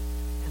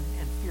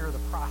and fear of the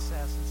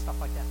process and stuff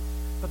like that.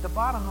 But the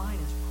bottom line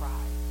is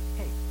pride.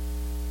 Hey,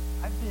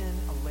 I've been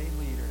a lay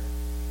leader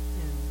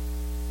in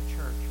the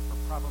church for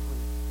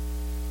probably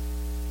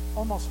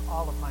almost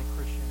all of my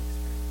Christian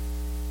experience.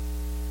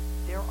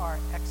 There are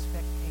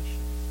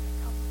expectations that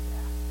come with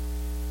that.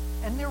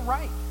 And they're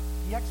right.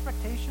 The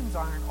expectations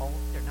aren't,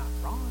 they're not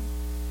wrong.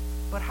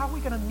 But how are we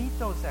going to meet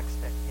those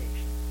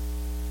expectations?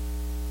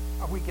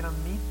 Are we going to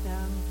meet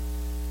them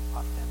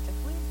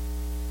authentically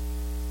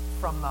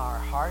from our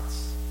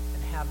hearts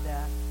and have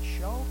that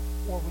show?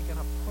 Or are we going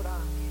to put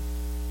on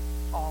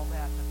all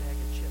that in a bag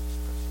of chips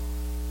persona?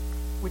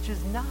 Which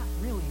is not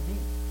really me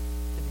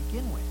to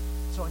begin with.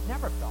 So it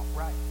never felt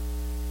right.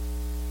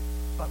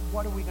 But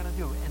what are we going to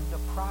do? And the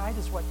pride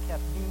is what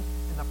kept me,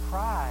 and the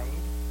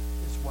pride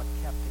is what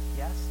kept the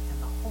guests and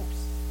the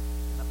hosts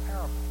in the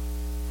parable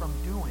from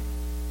doing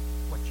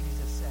what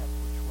Jesus said,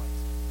 which was,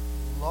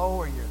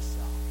 lower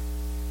yourself,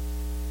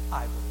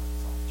 I will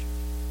exalt you.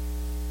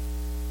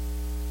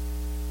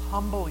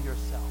 Humble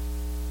yourself,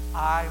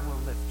 I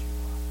will lift you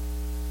up.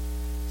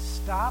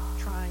 Stop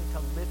trying to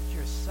lift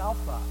yourself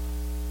up.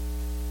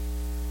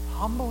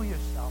 Humble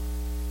yourself,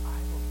 I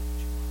will lift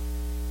you up.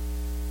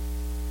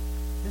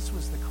 This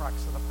was the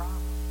crux of the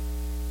problem.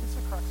 It's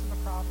the crux of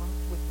the problem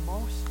with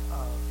most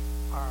of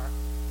our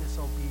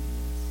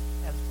disobedience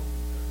as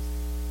believers.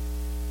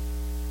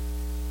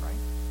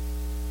 Right?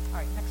 All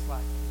right, next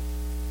slide, please.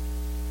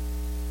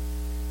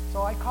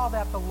 So I call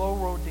that the low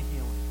road to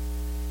healing.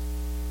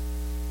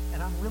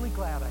 And I'm really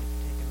glad I've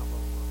taken the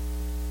low road.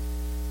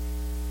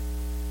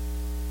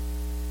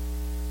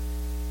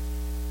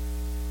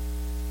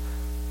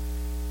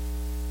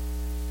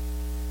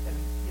 And,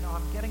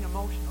 I'm getting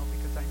emotional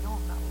because I know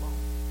I'm not alone.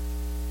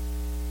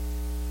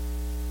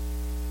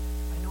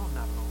 I know I'm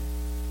not alone.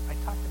 I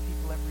talk to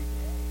people every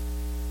day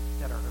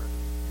that are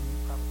hurting, and you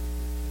probably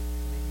do too.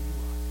 Maybe you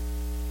are.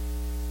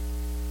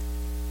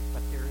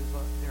 But there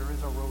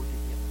is a road to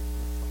healing.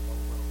 It's a low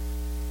road.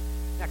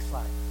 Next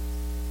slide.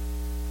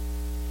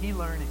 Key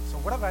learning. So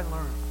what have I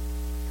learned?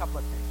 A couple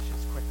of things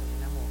just quickly,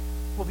 and then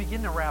we'll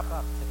begin to wrap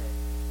up today.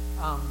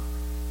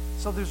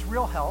 So there's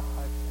real help.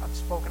 I've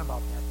spoken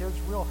about that. There's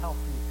real help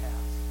for your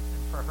past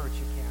and for hurt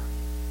you carry.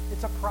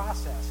 It's a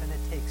process, and it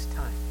takes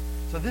time.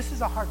 So this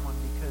is a hard one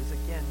because,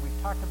 again, we've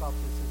talked about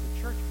this as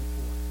a church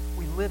before.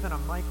 We live in a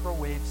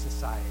microwave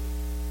society.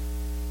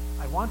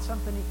 I want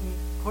something to eat,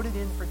 put it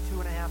in for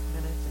 2.5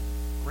 minutes, and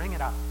bring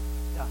it up.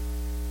 Done.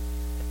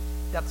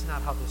 That's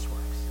not how this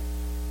works.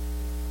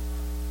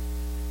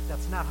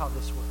 That's not how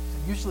this works.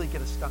 And usually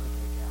get a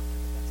stomachache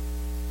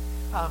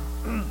after.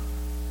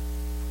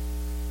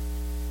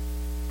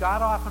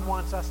 God often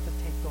wants us to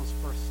take those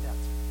first steps.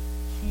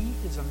 He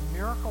is a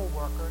miracle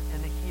worker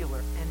and a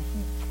healer, and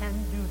he can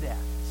do that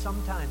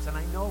sometimes. And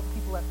I know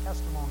people have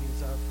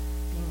testimonies of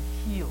being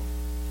healed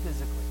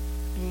physically,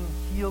 being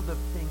healed of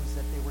things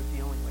that they were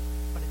dealing with.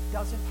 But it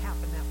doesn't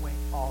happen that way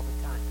all the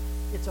time.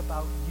 It's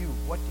about you.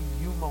 What do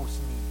you most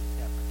need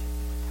at that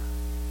particular time?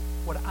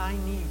 What I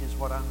need is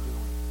what I'm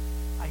doing.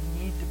 I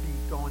need to be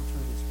going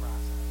through this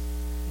process.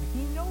 And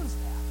he knows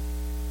that.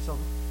 So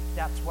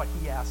that's what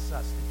he asks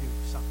us to do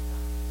sometimes.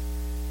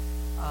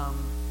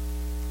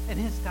 And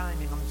his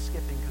timing, I'm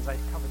skipping because I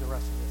covered the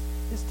rest of this.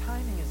 His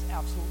timing is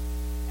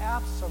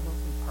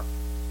absolutely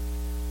perfect.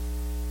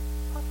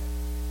 Perfect.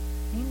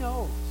 He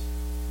knows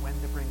when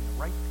to bring the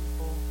right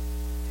people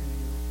to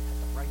you at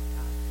the right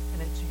time.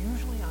 And it's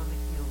usually on the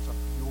heels of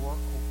your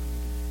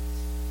obedience.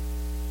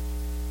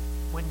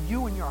 When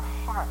you in your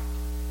heart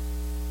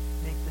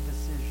make the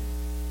decision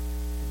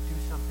to do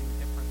something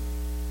differently,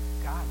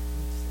 God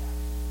meets that.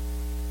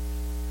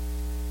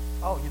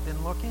 Oh, you've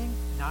been looking?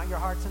 Now your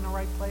heart's in the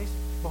right place?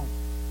 Boom.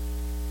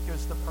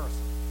 Here's the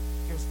person.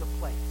 Here's the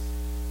place.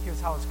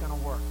 Here's how it's going to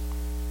work.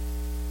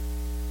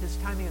 His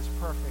timing is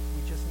perfect.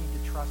 We just need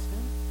to trust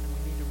him, and we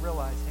need to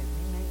realize, hey,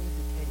 we may need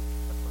to take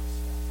the first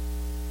step.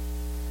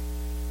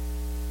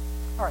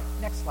 All right,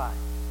 next slide.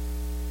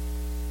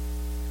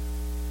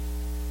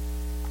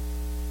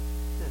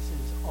 This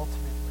is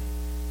ultimately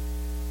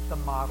the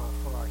model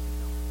for our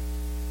humility.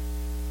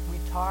 We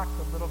talked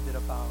a little bit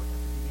about at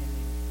the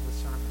beginning of the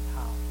sermon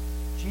how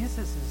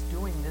Jesus is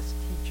doing this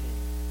teaching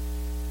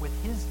with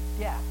his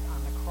death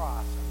on the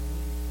cross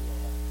immediately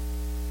ahead.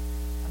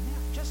 And now,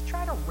 just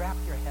try to wrap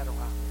your head around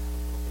that a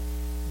little bit.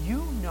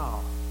 You know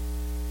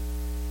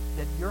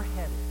that you're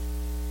headed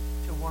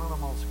to one of the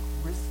most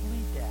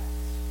grisly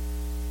deaths,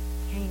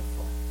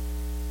 painful,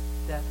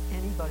 that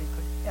anybody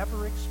could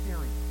ever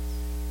experience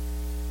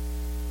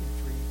in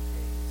 3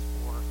 days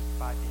or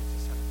 5 days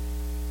or 7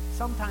 days.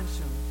 Sometime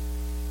soon,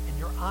 and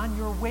you're on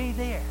your way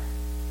there,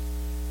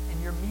 and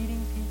you're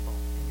meeting people,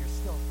 and you're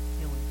still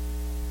healing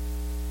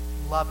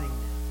people, loving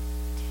them,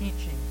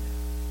 teaching them,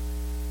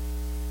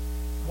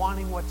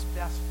 wanting what's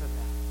best for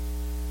them.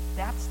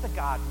 That's the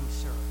God we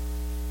serve.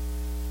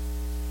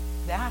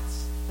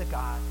 That's the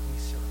God we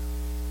serve.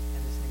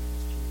 And his name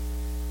is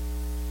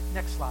Jesus.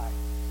 Next slide.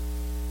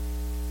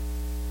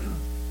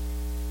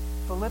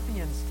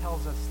 Philippians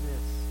tells us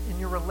this. In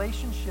your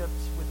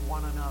relationships with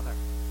one another,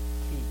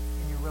 key.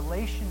 In your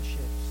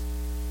relationships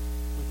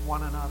with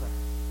one another,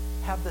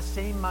 have the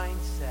same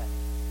mindset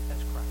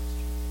as Christ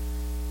Jesus.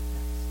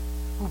 Next.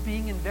 Who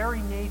being in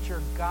very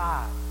nature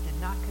God, did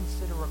not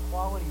consider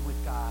equality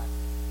with God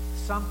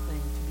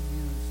something to be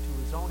used to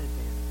his own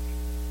advantage.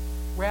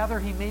 Rather,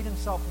 he made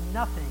himself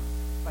nothing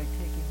by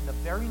taking the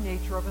very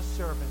nature of a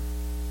servant,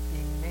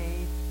 being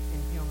made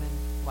in human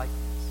likeness.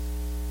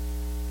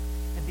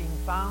 And being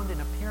found in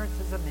appearance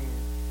as a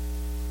man,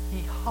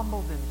 he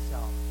humbled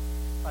himself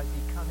by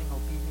becoming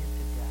obedient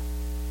to death,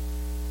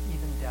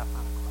 even death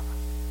on a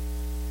cross.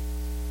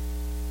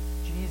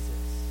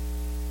 Jesus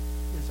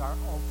is our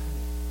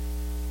ultimate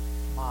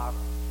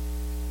model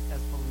as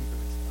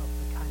believers of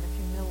the kind of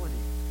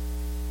humility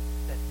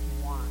that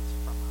he wants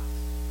from us.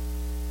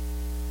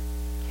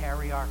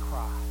 Carry our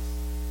cross,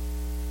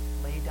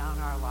 lay down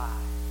our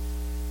lives,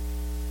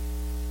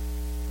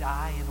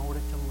 die in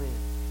order to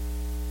live.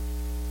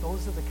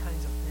 Those are the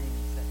kinds of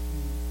things that he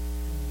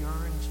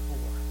yearns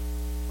for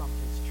from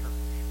his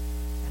church.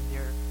 And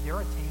they're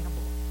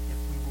attainable if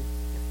we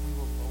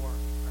will lower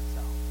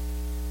ourselves,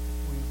 if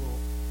we will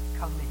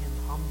come to him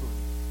humbly,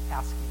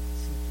 asking,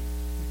 seeking.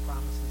 He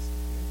promises to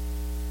give.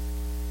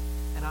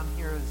 And I'm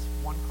here as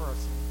one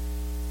person,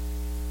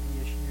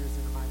 many years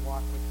into my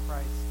walk with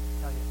Christ, to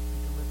tell you, he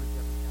delivers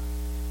every time.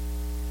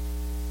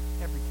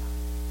 Every time.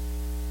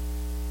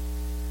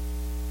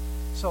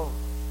 So,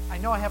 I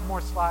know I have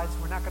more slides.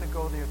 We're not going to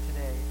go there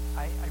today.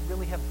 I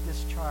really have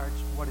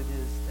discharged what it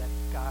is that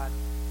God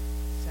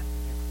sent me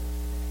here for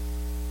today.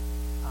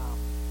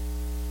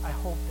 I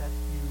hope that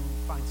you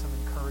find some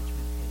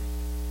encouragement in it.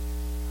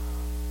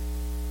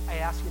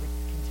 I ask you to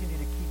continue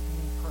to keep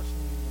me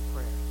personally in your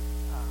prayers.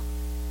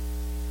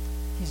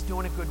 He's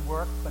doing a good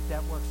work, but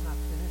that work's not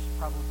finished.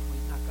 Probably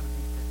not going to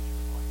be finished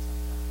for quite some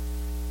time.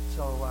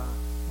 So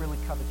really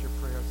covet your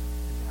prayers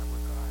in that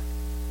regard.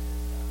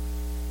 And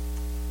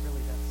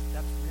really,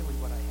 that's really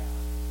what I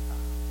have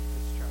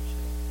this church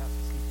today.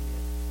 Pastor C.T.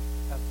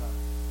 have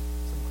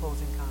some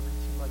closing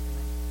comments you'd like to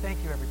make. Thank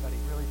you, everybody.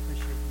 Really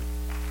appreciate you.